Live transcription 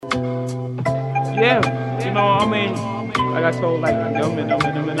Yeah, I mean, like I told like them.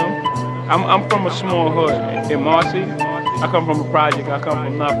 I'm from a small hood in Marcy. I come from a project. I come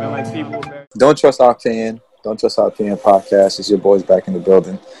from nothing. Like people were very. Don't trust our opinion. Don't trust our opinion podcast. It's your boys back in the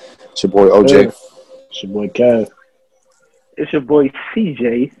building. It's your boy OJ. It's your boy Kev. It's your boy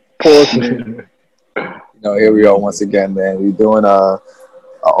CJ. Pause, man. Here we are once again, man. We're doing a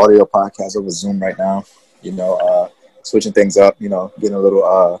audio podcast over Zoom right now. Switching things up. Getting a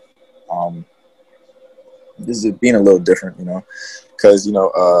little this is being a little different. Because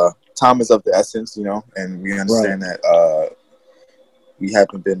time is of the essence. And we understand that we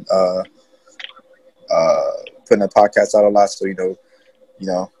haven't been putting a podcast out a lot. So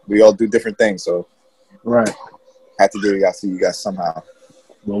we all do different things. So have to do it. See you guys somehow.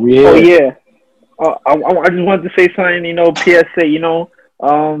 Well, we here. Oh yeah. I just wanted to say something. PSA.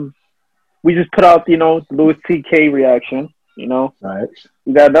 We just put out the Louis T.K. reaction. Right.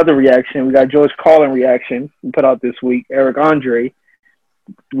 We got another reaction. We got George Carlin reaction. We put out this week. Eric Andre.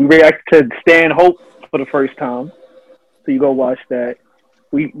 We reacted to Stan Hope for the first time. So you go watch that.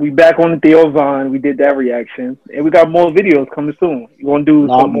 We back on the Theo Von. We did that reaction, and we got more videos coming soon. We're gonna do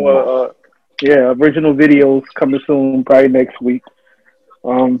some more, original videos coming soon, probably next week.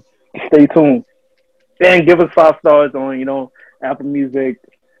 Stay tuned, and give us 5 stars on Apple Music,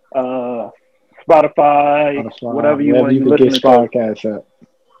 Spotify, whatever you want. You listen to podcast at.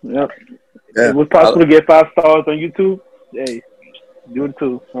 Yep. Yeah. If it's possible to get 5 stars on YouTube, hey, do it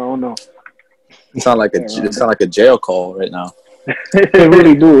too. I don't know. It sound like a jail call right now. They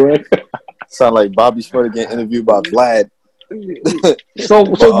really do, right? Sound like Bobby Schmurda getting interviewed by Vlad. So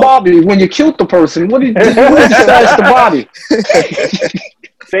Bobby, when you killed the person, what did you ask the body?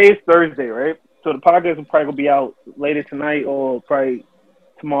 Today is Thursday, right? So the podcast will probably be out later tonight or probably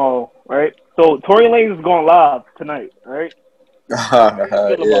tomorrow, right? So Tory Lanez is going live tonight, right? How do you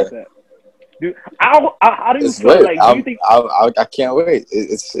feel about that? Dude, how do you feel? Lit. Like, do you think? I can't wait.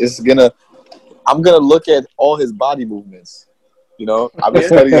 I'm gonna look at all his body movements. I've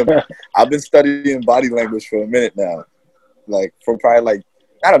been studying body language for a minute now. Like for probably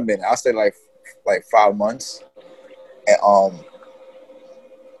not a minute. I'll say like 5 months. And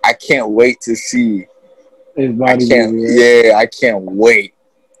I can't wait to see his body movement. Yeah, I can't wait.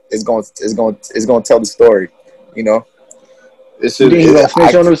 It's going to tell the story. You think he's gonna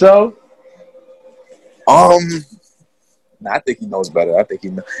snitch on himself? I think he knows better. I think he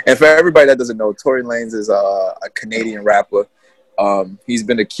knows. And for everybody that doesn't know, Tory Lanez is a Canadian rapper. He's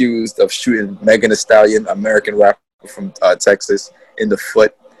been accused of shooting Megan Thee Stallion, American rapper from Texas, in the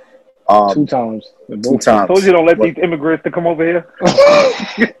foot. 2 times. 2 times. I told you don't let these immigrants to come over here.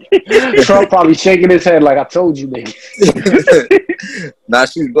 Trump probably shaking his head like, I told you, baby. Nah,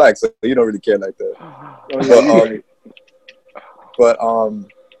 she's black, so you don't really care like that.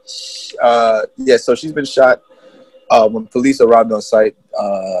 So she's been shot. When police arrived on site,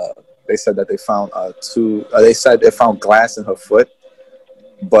 they said that they found they found glass in her foot,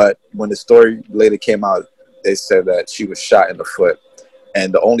 but when the story later came out, they said that she was shot in the foot,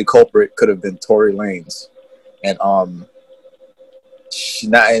 and the only culprit could have been Tory Lanez, and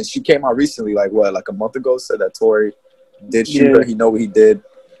she came out recently, like a month ago, said that Tory did shoot her. He know what he did,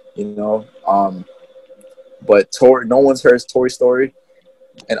 but Tory, no one's heard Tory's story,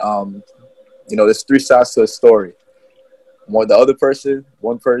 and there's 3 sides to a story. One person,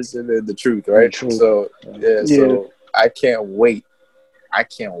 and the truth, right? Truth. So so I can't wait. I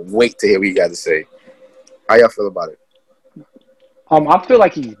can't wait to hear what you guys say. How y'all feel about it? I feel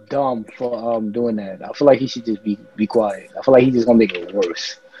like he's dumb for doing that. I feel like he should just be quiet. I feel like he's just gonna make it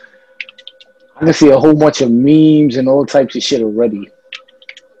worse. I can see a whole bunch of memes and all types of shit already.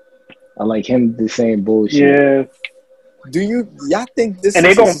 I like him the same bullshit. Yeah. Do y'all think this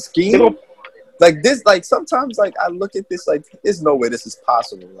is a scheme? Like this, sometimes I look at this there's no way this is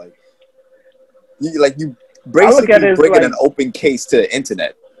possible. You basically bringing an open case to the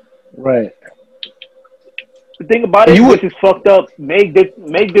internet. Right. The thing about it, which is fucked up, Meg did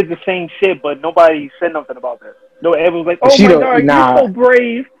the same shit, but nobody said nothing about that. No, everyone was like, "Oh my God, you're so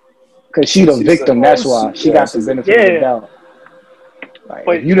brave." Because she the victim, that's why she got the benefit of the doubt.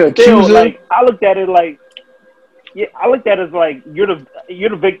 But you the accuser. I looked at it as you're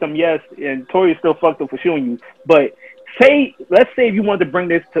the victim, yes, and Tory's still fucked up for shooting you. But let's say if you wanted to bring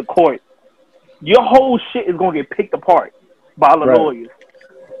this to court, your whole shit is gonna get picked apart by the lawyers.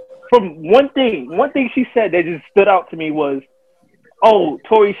 From one thing she said that just stood out to me was, "Oh,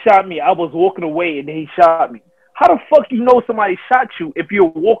 Tory shot me. I was walking away and then he shot me." How the fuck you know somebody shot you if you're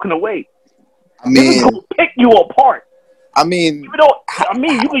walking away? I mean, this is gonna pick you apart. I mean, you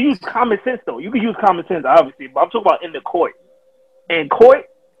can use common sense though. You can use common sense, obviously, but I'm talking about in the court. In court,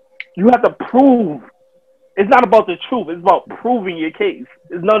 you have to prove. It's not about the truth. It's about proving your case.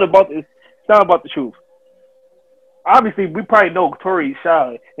 It's not about this. It's not about the truth. Obviously, we probably know Tory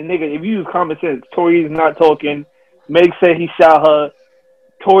shot her. And nigga, if you use common sense, Tory is not talking. Meg said he shot her.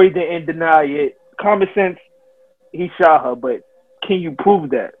 Tory didn't deny it. Common sense, he shot her. But can you prove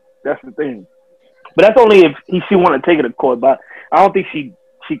that? That's the thing. But that's only if she wanted to take it to court. But I don't think she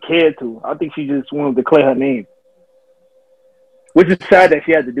cared to. I think she just wanted to clear her name. Which is sad that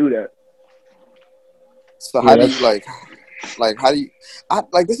she had to do that. So how do you how do you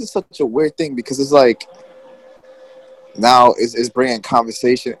this is such a weird thing because it's like now it's bringing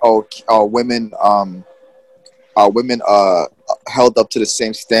conversation. Women held up to the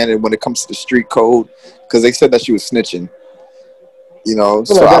same standard when it comes to the street code because they said that she was snitching. You know,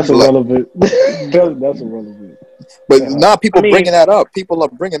 so that's irrelevant. That's irrelevant. But now people bringing that up. People are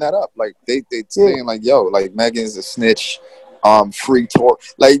bringing that up. Like they saying like, yo, like Megan's a snitch. Free Tory.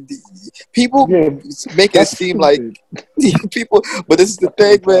 Like people make it seem like people. But this is the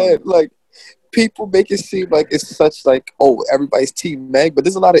thing, man. Like people make it seem like it's such like, oh, everybody's team Meg. But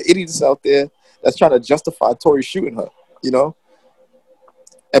there's a lot of idiots out there that's trying to justify Tory shooting her. You know.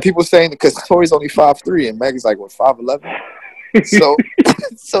 And people saying because Tory's only 5'3" and Meg is like what 5'11". So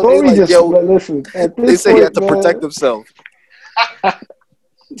they're like, yo, listen, they say he had to protect himself.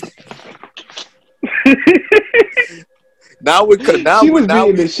 She was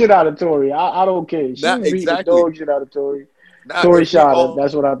beating the shit out of Tory. I don't care. She was beating the dog shit out of Tory. Tory shot her.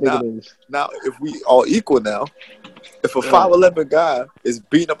 That's what I think it is. Now, if we all equal now, if a 5'11" guy is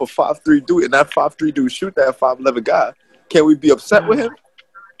beating up a 5'3" dude and that 5'3" dude shoot that 5'11" guy, can we be upset with him?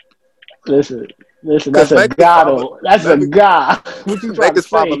 Listen, that's a guy though. That's a guy. What you trying to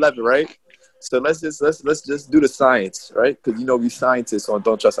say? Meg is 5'11", right? So let's just do the science, right? Because you know we scientists on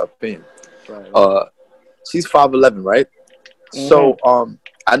Don't Trust Our Opinion. Right. She's 5'11", right? Mm-hmm. So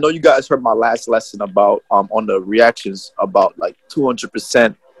I know you guys heard my last lesson about on the reactions about like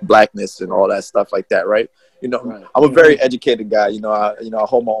 200% blackness and all that stuff like that, right? You know, right. I'm a very educated guy. You know, I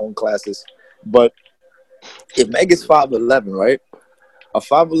hold my own classes. But if Meg is 5'11", right? A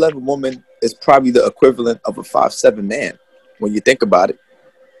 5'11" woman is probably the equivalent of a 5'7" man when you think about it.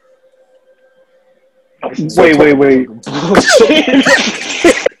 Wait.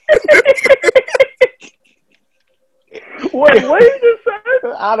 Wait, what you just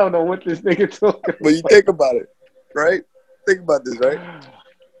said? I don't know what this nigga talking about. When you think about it, right? Think about this, right?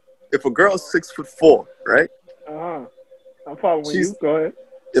 If a girl's 6'4", right? I'm following you. Go ahead.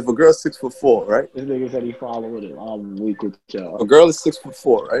 If a girl's 6'4", right? This nigga said he following it. I'm weak with y'all. A girl is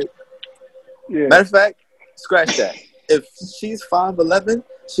 6'4", right? Yeah. Matter of fact, scratch that. If she's 5'11",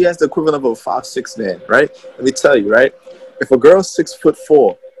 she has the equivalent of a 5'6" man, right? Let me tell you, right? If a girl's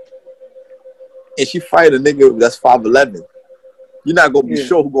 6'4" and she fight a nigga that's 5'11", you're not gonna be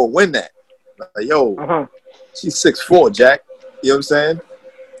sure who's gonna win that. Like, yo, she's 6'4", Jack. You know what I'm saying?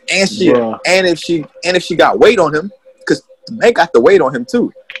 And if she got weight on him, because Meg got the weight on him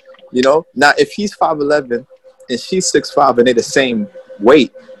too. You know? Now if he's 5'11" and she's 6'5" and they're the same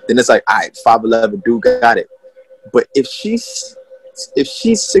weight, then it's like, all right, 5'11" dude got it. But if she's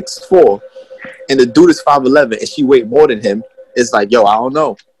 6'4" and the dude is 5'11" and she weigh more than him, it's like, yo, I don't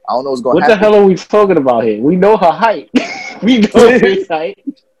know what's going to happen. What the hell are we talking about here? We know her height. We know her height.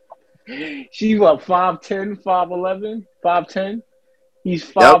 She's what, 5'10", 5'11", 5'10"? He's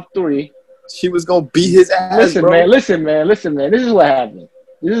 5'3". Yep. She was going to beat his ass, Listen, bro. Listen, man. This is what happened.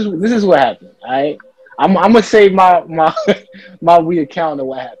 This is what happened, all right? I'm going to say my account of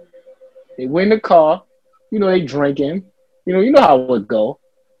what happened. They went in the car. You know, they drinking. You know how it would go.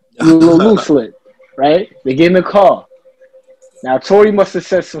 A little loose slit, right? They get in the car. Now, Tory must have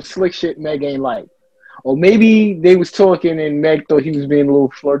said some slick shit Meg ain't like. Or maybe they was talking and Meg thought he was being a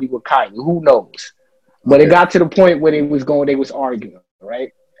little flirty with Kylie. Who knows? But it got to the point where they was arguing,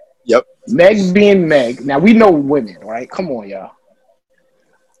 right? Yep. Meg being Meg. Now, we know women, right? Come on, y'all.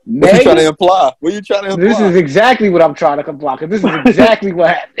 What you trying to imply? This is exactly what I'm trying to imply, because this is exactly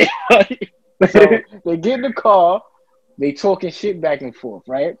what happened. So they get in the car, they talking shit back and forth,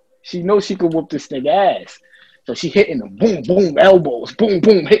 right? She knows she could whoop this nigga ass. So she hitting them, boom, boom, elbows, boom,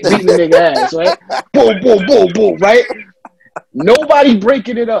 boom, beating the nigga ass, right? Boom, boom, boom, boom, right? Nobody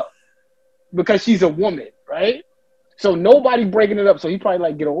breaking it up because she's a woman, right? So nobody breaking it up. So he probably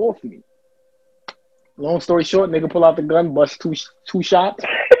like, get her off me. Long story short, nigga pull out the gun, bust two shots.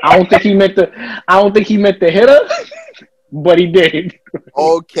 I don't think he meant to hit her, but he did.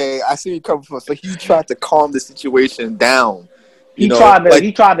 Okay, I see you coming from. So he tried to calm the situation down. He tried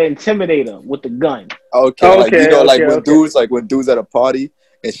to intimidate her with the gun. When dudes at a party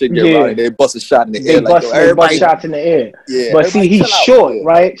and shit get rowdy. They bust a shot in the air like, yo, they bust everybody. shots in the air. Yeah, But see, he's chill out. short, Yeah.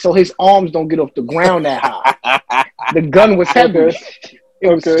 right? So his arms don't get off the ground that high. The gun was heavy. It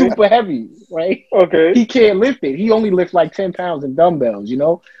was super heavy, right? Okay. He can't lift it. He only lifts like 10 pounds in dumbbells, you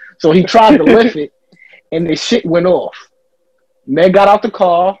know? So he tried to lift it, and the shit went off. Meg got out the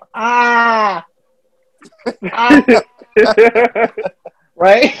car.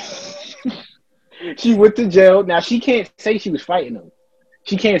 Right? She went to jail. Now, she can't say she was fighting him.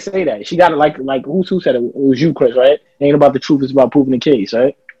 She can't say that. She got it like who said it? It was you, Chris, right? It ain't about the truth. It's about proving the case,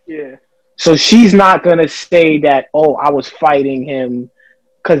 right? Yeah. So she's not going to say that, oh, I was fighting him.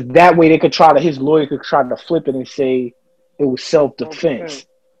 Because that way his lawyer could try to flip it and say it was self-defense.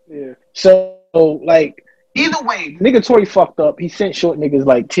 Yeah. So, like, either way, nigga Tory fucked up. He sent short niggas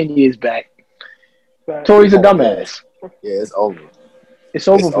like 10 years back. Tory's a dumbass. Yeah, it's over. It's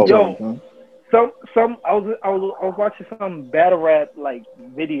over for Tory. I was watching some battle rap like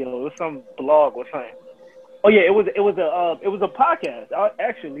video or some blog or something. Oh yeah, it was a podcast.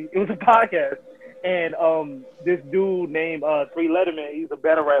 Actually, it was a podcast. And this dude named 3 Letterman, he's a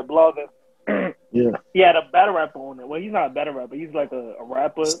battle rap blogger. Yeah. He had a battle rapper on it. Well, he's not a battle rapper. He's like a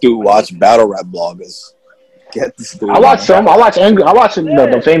rapper. This dude watch battle rap bloggers. Get this dude. I watch some. I watch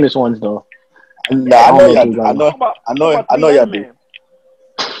the famous ones though. Nah, I know y'all do.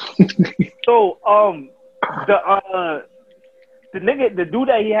 So the dude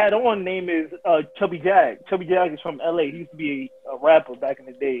that he had on name is Chubby Jag. Chubby Jag is from LA. He used to be a rapper back in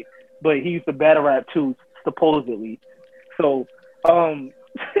the day, but he used to battle rap too, supposedly. So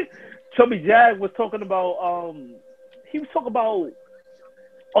Chubby Jag was talking about he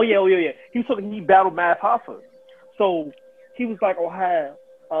battled Mav Hoffa. So he was like,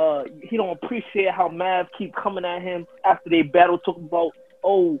 he don't appreciate how Mav keep coming at him after they battle, talking about,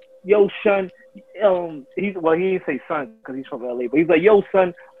 oh, yo, son, he didn't say son because he's from LA, but he's like, yo,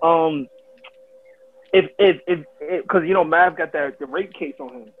 son, because Mav got the rape case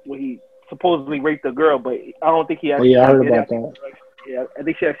on him where he supposedly raped a girl, but I don't think he actually. I heard about that. Yeah, I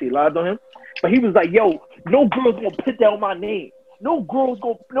think she actually lied on him. But he was like, yo, no girl's gonna put down my name. No girl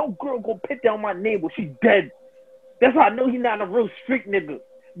gonna put down my name when she's dead. That's how I know he's not a real street nigga.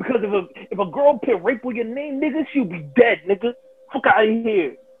 Because if a girl put rape on your name, nigga, she'll be dead, nigga. Fuck out of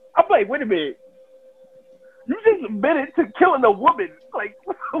here. I'm like, wait a minute. You just admitted to killing a woman. Like,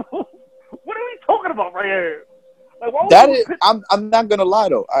 what are we talking about right here? Like, I'm not gonna lie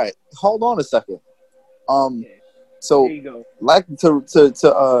though. All right, hold on a second. So there you go. like to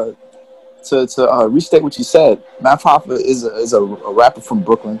restate what you said. Mav Hoffa is a rapper from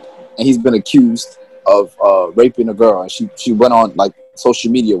Brooklyn, and he's been accused of raping a girl, and she went on like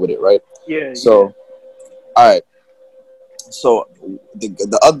social media with it, right? Yeah. So, all right. So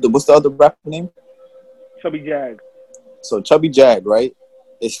the other, what's the other rapper name? Chubby Jag. So Chubby Jag, right,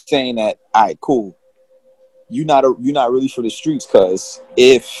 is saying that, all right, cool. You're not really for the streets, because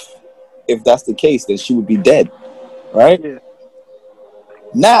if that's the case, then she would be dead, right? Yeah.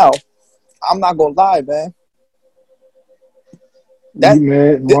 Now, I'm not gonna lie, man.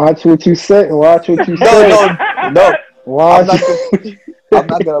 Watch what you say. Watch what you say. No. Watch. I'm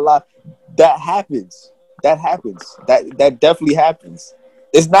not gonna lie. That happens. That definitely happens.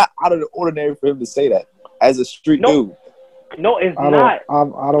 It's not out of the ordinary for him to say that as a street dude. No, it's not.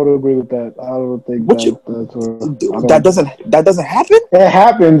 I don't agree with that. I don't think that doesn't happen. It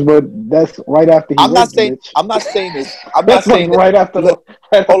happens, but that's right after. I'm not saying this. I'm not saying right after the.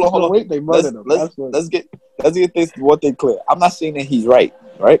 Hold on. Wait, they murdered him. Let's get this one thing clear. I'm not saying that he's right,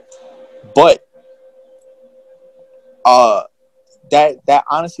 but that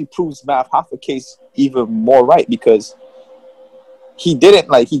honestly proves Mav Hoffa case even more right, because he didn't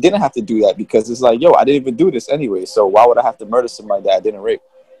have to do that, because it's like, yo, I didn't even do this anyway, so why would I have to murder somebody that I didn't rape?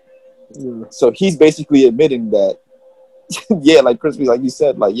 Yeah. So he's basically admitting that, yeah, like Crispy, like you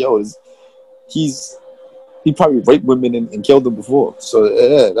said, like, yo, he probably raped women and killed them before. So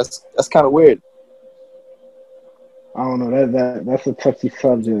yeah, that's kind of weird. I don't know, that's a touchy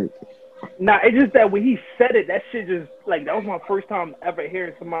subject. Nah, it's just that when he said it, that shit just, like, that was my first time ever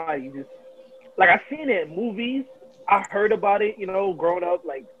hearing somebody just, like, I seen it in movies. I heard about it, growing up,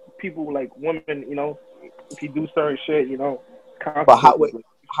 like, people, like, women, if you do certain shit, But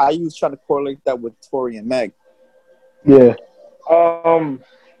how you was trying to correlate that with Tory and Meg? Yeah.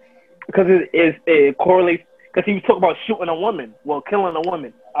 Because it correlates, because he was talking about shooting a woman, killing a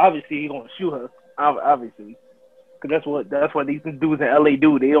woman. Obviously, he gonna shoot her, obviously. Because that's what these dudes in LA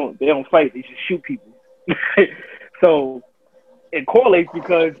do. They don't fight. They just shoot people. So it correlates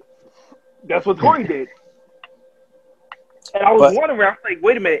because that's what Tory did. And I was wondering. I was like,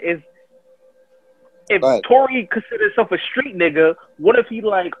 wait a minute, if Right. Tory considers himself a street nigga, what if he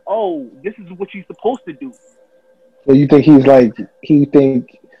like, oh, this is what you're supposed to do? So you think he's like so you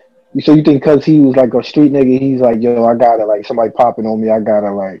think because he was like a street nigga, he's like, yo, I gotta like somebody popping on me, I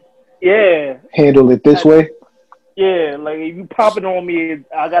gotta like Yeah, handle it this way. yeah. Like if you popping on me,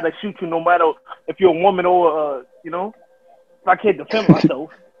 I gotta shoot you no matter if you're a woman or you know, if I can't defend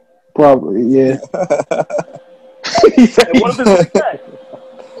myself. Probably, yeah. And what if it's like that?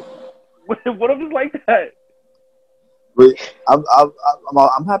 What if it's like that? But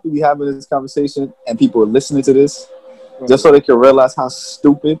I'm happy we having this conversation and people are listening to this, just so they can realize how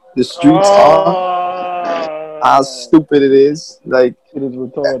stupid the streets are, how stupid it is. Like It is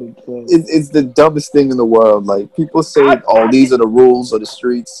retarded. So. it's the dumbest thing in the world. Like people say, these are the rules of the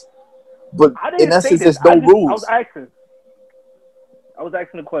streets, but I in didn't say essence, this. there's no rules. I was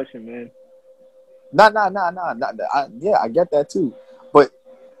asking a question, man. Nah. Yeah, I get that too, but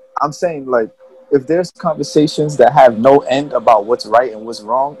I'm saying like, if there's conversations that have no end about what's right and what's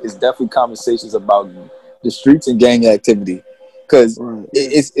wrong, it's definitely conversations about the streets and gang activity, because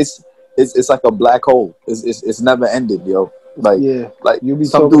it's like a black hole. It's never ended, yo. Like you'll be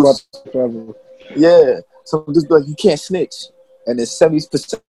some talking dudes, about forever. yeah, some dudes be like, you can't snitch, and there's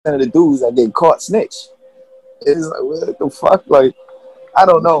 70% of the dudes that get caught snitch. It's like, what the fuck? Like, I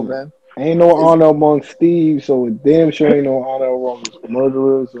don't know, man. Ain't no honor amongst thieves, so it damn sure ain't no honor amongst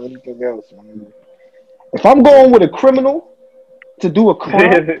murderers or anything else. I mean, if I'm going with a criminal to do a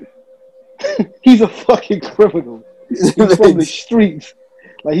crime, he's a fucking criminal. He's from the streets.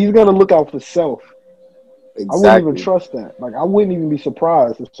 Like, he's gonna look out for self. Exactly. I wouldn't even trust that. Like, I wouldn't even be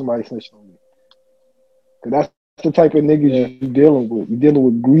surprised if somebody snitched on me. Cause that's the type of niggas you're dealing with. You're dealing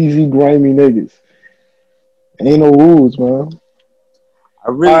with greasy, grimy niggas. Ain't no rules, man. I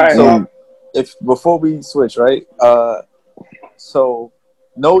really if before we switch, right? So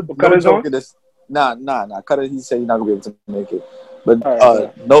no joke in this. Nah. Cutter, he said he's not gonna be able to make it. But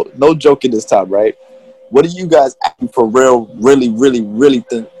no joke in this time, right? What are you guys acting for real? Really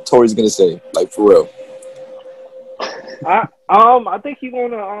think Tory's gonna say, like, for real? I think he's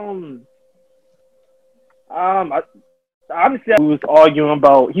gonna honestly, we was arguing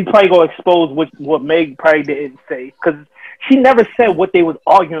about. He's probably gonna expose what Meg probably didn't say, because she never said what they was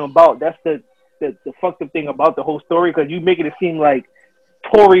arguing about. That's the fucked up thing about the whole story, because you making it seem like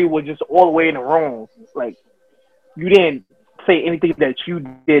Tory was just all the way in the wrong. Like, you didn't say anything that you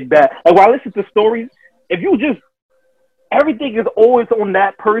did bad. Like, when I listen to stories, if you just everything is always on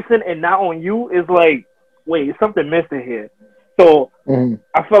that person and not on you, is like, wait, is something missing here? So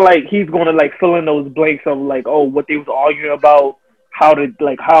I feel like he's gonna like fill in those blanks of like, oh, what they was arguing about, how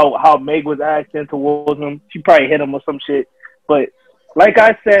Meg was acting towards him. She probably hit him or some shit. But like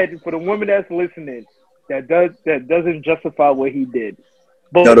I said, for the women that's listening, that doesn't justify what he did.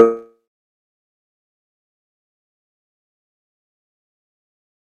 But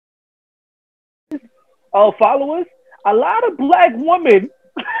followers, a lot of black women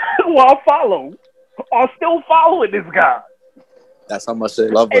who I follow are still following this guy. That's how much they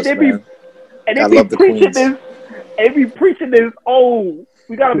love us, man. And they be preaching this. And be preaching this. Oh,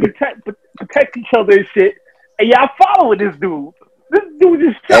 we gotta protect each other and shit. And y'all following this dude. This dude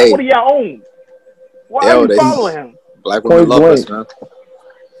just shot one of y'all own. Why are you following him? Black women love us, man.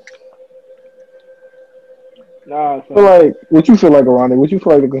 Nah, so like, what you feel like, Arani? What you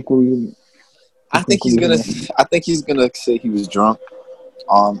feel like the conclusion? I think he's gonna say he was drunk,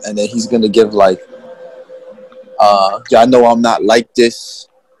 and then he's gonna give like, I know I'm not like this.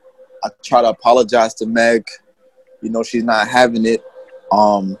 I try to apologize to Meg. You know, she's not having it.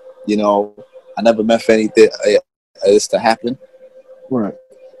 You know, I never meant for anything this to happen. Right.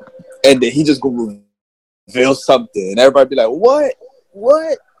 And then he just gonna reveal something, and everybody be like, "What?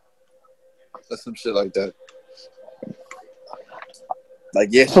 What?" Or some shit like that. Like,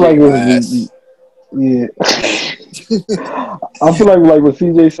 yeah, yeah. I feel like what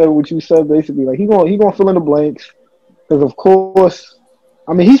CJ said, what you said, basically, like he gonna fill in the blanks, because of course,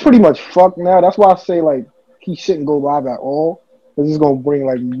 I mean, he's pretty much fucked now. That's why I say like he shouldn't go live at all, because it's gonna bring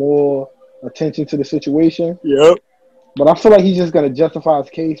like more attention to the situation. Yep. But I feel like he's just gonna justify his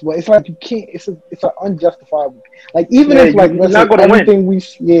case. But it's like you can't. It's an unjustifiable. Like, even if like let's say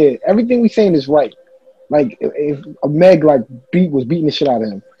everything we saying is right. Like, if a Meg like was beating the shit out of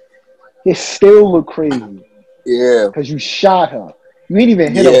him, it still look crazy. Yeah. Because you shot her. You ain't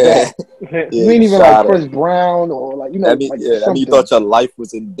even hit her back. You ain't even like Chris Brown or like, you know. I mean, you thought your life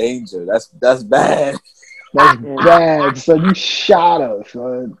was in danger. That's bad. That's bad. So you shot her,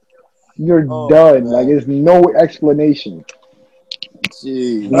 son. You're done. Man. Like, there's no explanation.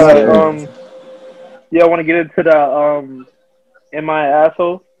 Jeez. I want to get into the am I an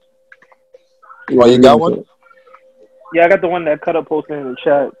asshole? Oh, you got one? Yeah, I got the one that cut up posted in the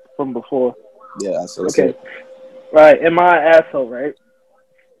chat from before. Yeah, so let's Okay. Right. Am I an asshole, right?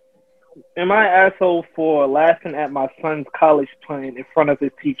 Am I an asshole for laughing at my son's college plan in front of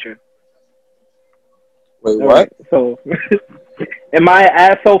his teacher? Wait, All what? right. So, am I an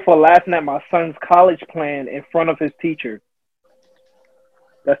asshole for laughing at my son's college plan in front of his teacher?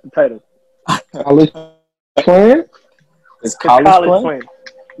 That's the title. College plan? It's His college plan? plan.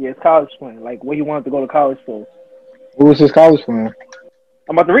 Yeah, his college plan. Like what he wanted to go to college for. What was his college plan?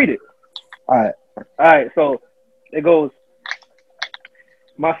 I'm about to read it. All right. All right. So it goes.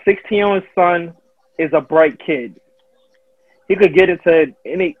 My 16-year-old son is a bright kid. He could get into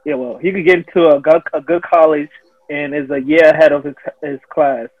he could get into a good college and is a year ahead of his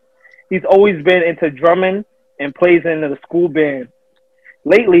class. He's always been into drumming and plays in the school band.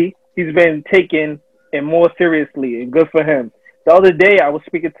 Lately, he's been taking it more seriously, and good for him. The other day, I was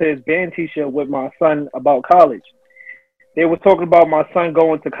speaking to his band teacher with my son about college. They were talking about my son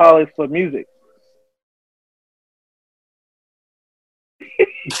going to college for music.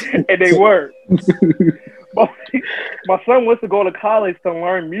 And they were. My son wants to go to college to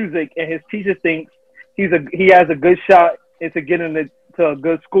learn music, and his teacher thinks he has a good shot into getting to a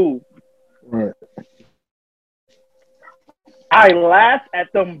good school. Right. I laughed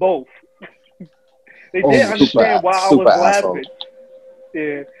at them both. They didn't understand why I was laughing.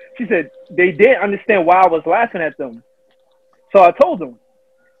 Yeah. She said they didn't understand why I was laughing at them. So I told them.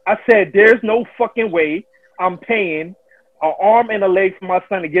 I said, there's no fucking way I'm paying an arm and a leg for my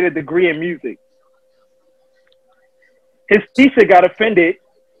son to get a degree in music. His teacher got offended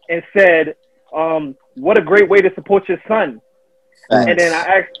and said, what a great way to support your son. Thanks. And then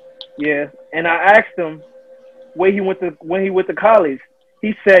I asked him when he went to college.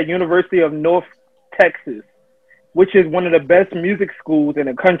 He said University of North Texas, which is one of the best music schools in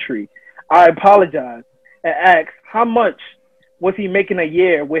the country. I apologized and asked how much was he making a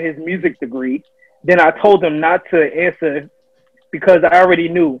year with his music degree. Then I told him not to answer because I already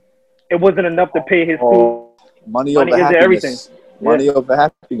knew it wasn't enough to pay his school. Money over happiness. Everything. Money over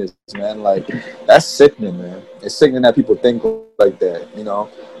happiness, man. Like, that's sickening, man. It's sickening that people think like that, you know.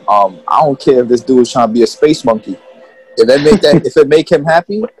 I don't care if this dude is trying to be a space monkey. If it make him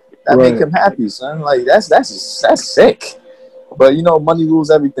happy, that make him happy, son. Like, that's sick. But you know, money rules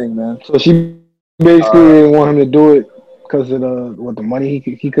everything, man. So she basically didn't want him to do it because of the money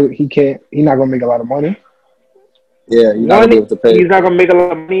he's not gonna make a lot of money. Yeah, he's not gonna be able to pay. He's not gonna make a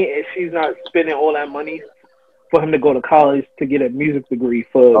lot of money, and she's not spending all that money for him to go to college to get a music degree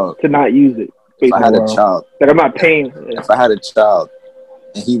to not use it. Basically. If I had a child, like I'm not paying. If I had a child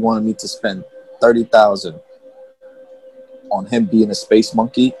and he wanted me to spend $30,000 on him being a space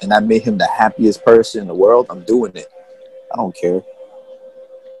monkey, and that made him the happiest person in the world, I'm doing it. I don't care.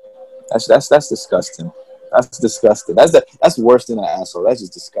 That's disgusting. That's disgusting. That's worse than an asshole. That's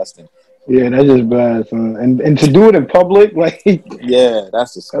just disgusting. Yeah, that's just bad, son. And to do it in public, like, yeah,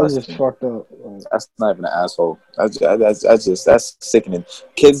 that's disgusting. That's just fucked up. That's not even an asshole. That's sickening.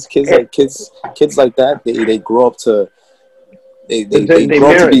 Kids like that. They grow up to they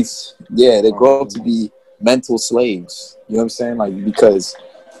grow up to be they grow up to be mental slaves. You know what I'm saying? Like, because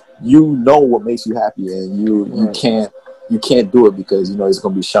you know what makes you happy, and you can't do it because you know it's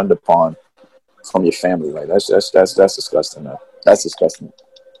gonna be shunned upon from your family. Like, that's disgusting, man. That's disgusting.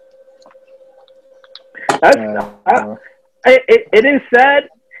 It is sad,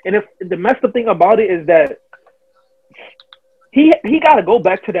 and if the messed up thing about it is that he got to go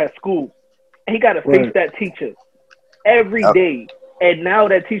back to that school, and he got to face that teacher every day, and now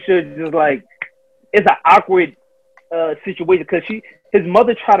that teacher is just like, it's an awkward situation because his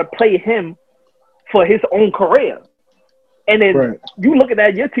mother tried to play him for his own career, and then you look at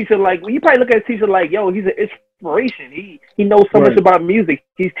that your teacher like, you probably look at his teacher like, yo, he's an inspiration. He knows so much about music.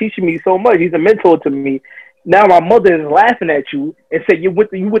 He's teaching me so much. He's a mentor to me. Now my mother is laughing at you and said you went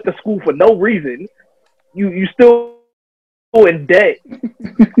to school for no reason. You still in debt. That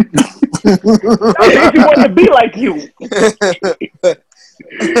makes you want to be like you.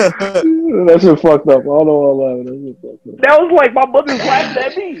 That's just fucked up. I don't know all that. That was like my mother's laughing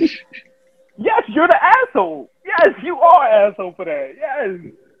at me. Yes, you're the asshole. Yes, you are an asshole for that. Yes,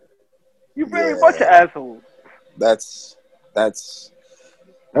 you're very much an asshole. That's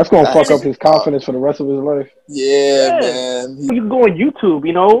gonna fuck up his confidence for the rest of his life. Yeah, man. You can go on YouTube,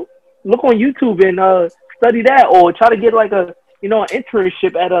 look on YouTube and study that, or try to get like an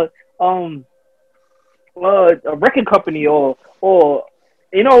internship at a record company, or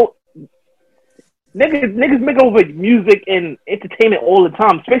niggas make over music and entertainment all the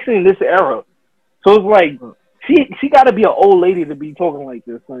time, especially in this era. So it's like she got to be an old lady to be talking like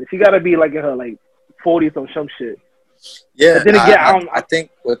this. Son. She got to be like in her like 40s or some shit. Yeah, but then again, I think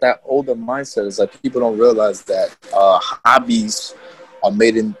with that older mindset, it's like people don't realize that hobbies are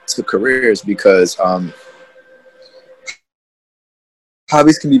made into careers because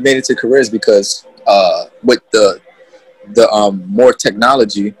hobbies can be made into careers because with the more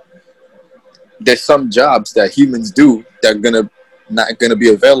technology, there's some jobs that humans do that are not gonna be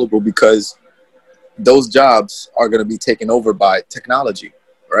available because those jobs are gonna be taken over by technology,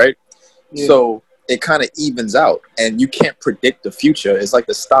 right? Yeah. So it kind of evens out, and you can't predict the future. It's like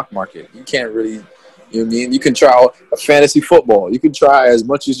the stock market. You can't really, you know what I mean? You can try a fantasy football. You can try as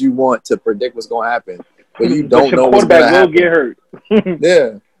much as you want to predict what's going to happen, but you don't know what's going to happen. Your quarterback will get hurt.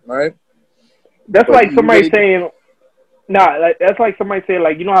 Yeah, right? That's but like somebody saying, that's like somebody saying,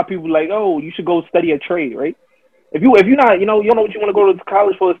 like, you know how people like, oh, you should go study a trade, right? If you're not, you don't know what you want to go to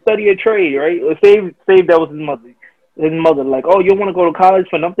college for, study a trade, right? Or save that was his mother. His mother, like, oh, you want to go to college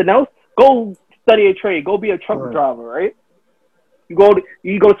for nothing else? Go study a trade. Go be a truck driver, right? You go to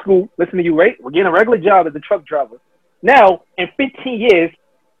school. Listen to you, right? We're getting a regular job as a truck driver. Now, in 15 years,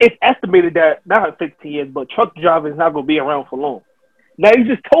 it's estimated that not 15 years, but truck driving is not going to be around for long. Now you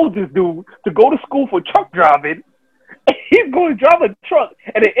just told this dude to go to school for truck driving. And he's going to drive a truck,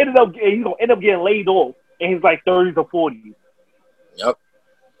 and he's going to end up getting laid off in his like 30s or 40s. Yep.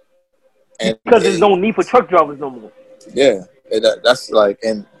 And because there's no need for truck drivers no more. Yeah, that's like,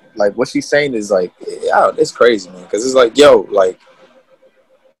 and like what she's saying is like, yeah, it's crazy, man. Because it's like, yo, like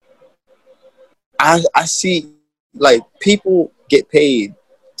I see like people get paid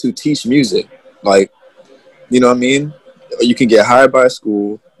to teach music, like, you know what I mean? You can get hired by a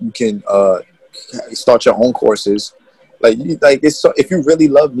school. You can start your own courses. Like it's so, if you really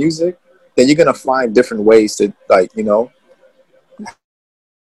love music, then you're gonna find different ways to, like, you know.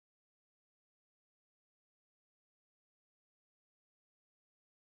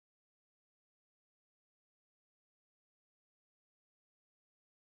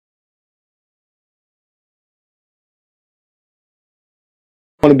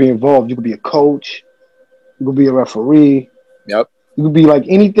 Want to be involved? You could be a coach. You could be a referee. Yep. You could be like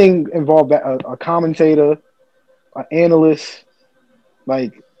anything involved. A commentator, an analyst.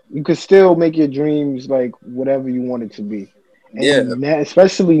 Like, you could still make your dreams like whatever you want it to be. And yeah. Now,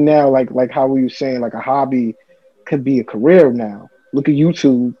 especially now, like how we were saying, like a hobby could be a career now. Look at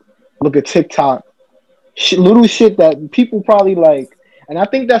YouTube. Look at TikTok. Little shit that people probably like. And I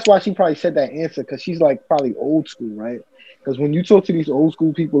think that's why she probably said that answer, because she's like probably old school, right? Because when you talk to these old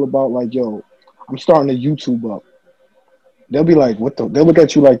school people about like, yo, I'm starting a YouTube up, they'll be like, what the? They'll look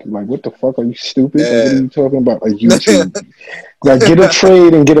at you like what the fuck? Are you stupid? Yeah. Like, what are you talking about? Like YouTube? Like, get a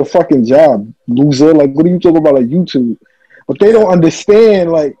trade and get a fucking job, loser. Like, what are you talking about? Like YouTube? But they don't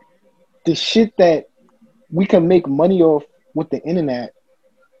understand like the shit that we can make money off with the internet.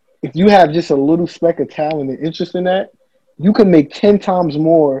 If you have just a little speck of talent and interest in that, you can make 10 times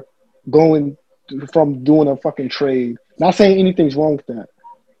more going from doing a fucking trade. Not saying anything's wrong with that,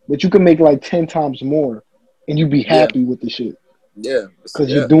 but you can make like 10 times more and you be happy with the shit. Yeah.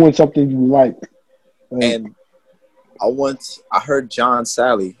 Because you're doing something you like. And I heard John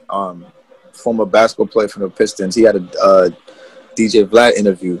Sally, former basketball player from the Pistons. He had a DJ Vlad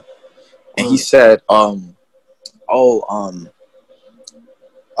interview, and he said,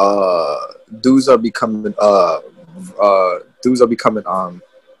 dudes are becoming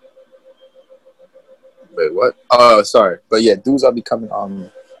wait, what? Sorry, but yeah, dudes are becoming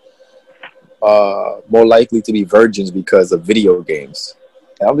more likely to be virgins because of video games.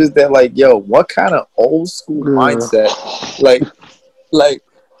 And I'm just there like, yo, what kind of old school mindset? Like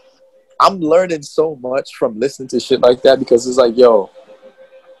I'm learning so much from listening to shit like that, because it's like, yo,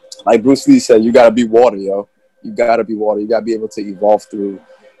 like Bruce Lee said, you gotta be water, yo. You gotta be water. You gotta be able to evolve through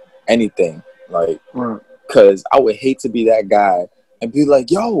anything. Like, because I would hate to be that guy and be like,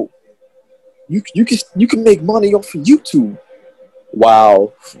 yo, you can make money off of YouTube.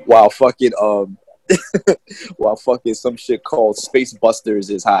 While fucking while fucking some shit called Space Busters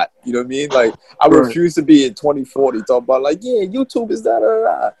is hot. You know what I mean? Like, I refuse to be in 2040 talking about like, yeah, YouTube is da da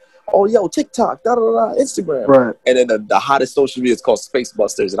da. Oh, yo, TikTok, da da da, Instagram. Right. And then the hottest social media is called Space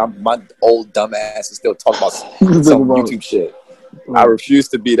Busters, and my old dumb ass is still talking about some YouTube shit. Right. I refuse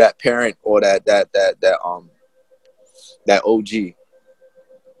to be that parent or that OG.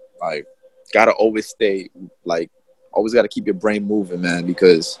 Like, gotta always stay, like, always gotta keep your brain moving, man,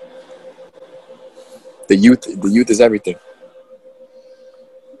 because the youth is everything.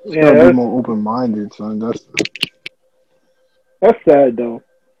 Yeah, gotta be more open-minded, son. That's sad, though.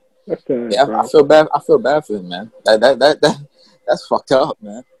 That's sad. Yeah, bro. I feel bad. I feel bad for him, man. That's fucked up,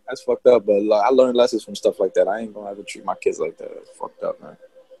 man. That's fucked up. But like, I learned lessons from stuff like that. I ain't gonna ever treat my kids like that. That's fucked up, man.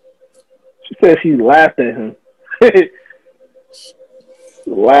 She said she laughed at him.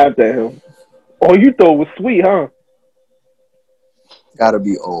 Laughed at him. Oh, you thought it was sweet, huh? Gotta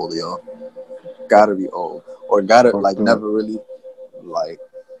be old, yo. Gotta be old, or gotta like never really, like,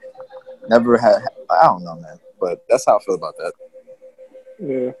 never had. I don't know, man. But that's how I feel about that.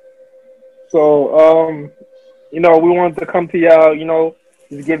 Yeah. So, we wanted to come to y'all,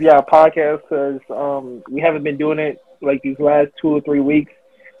 just give y'all a podcast because we haven't been doing it like these last 2 or 3 weeks.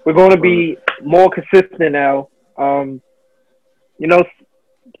 We're going to be more consistent now.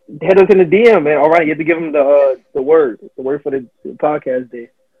 Hit us in the DM, man. All right, you have to give them the word for the podcast day.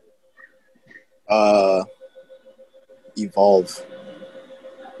 Evolve.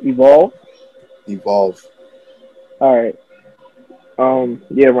 Evolve. All right.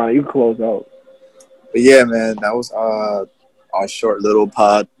 Yeah, Ron, you can close out. But yeah, man, that was our short little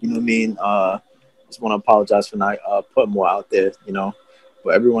pod. You know what I mean? Just want to apologize for not putting more out there.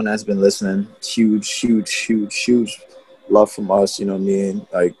 But everyone that's been listening, huge love from us. You know what I mean?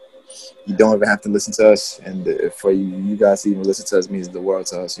 Like, you don't even have to listen to us, and for you guys to even listen to us means the world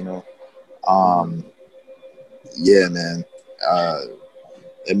to us. Yeah, man.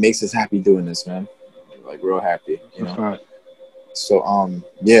 It makes us happy doing this, man. Like, real happy. So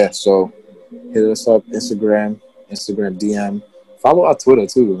yeah. So hit us up, Instagram DM. Follow our Twitter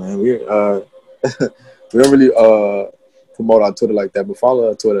too, man. We we don't really promote our Twitter like that, but follow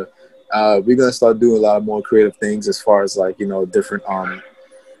our Twitter. We're gonna start doing a lot more creative things as far as like different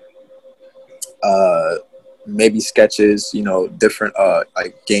maybe sketches, different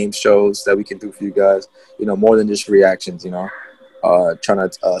like game shows that we can do for you guys. More than just reactions. Trying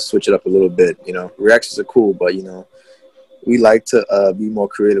to switch it up a little bit. Reactions are cool, but we like to be more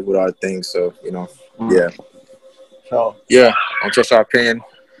creative with our things. So yeah. So yeah, on Just Our Opinion.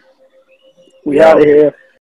 We out of here.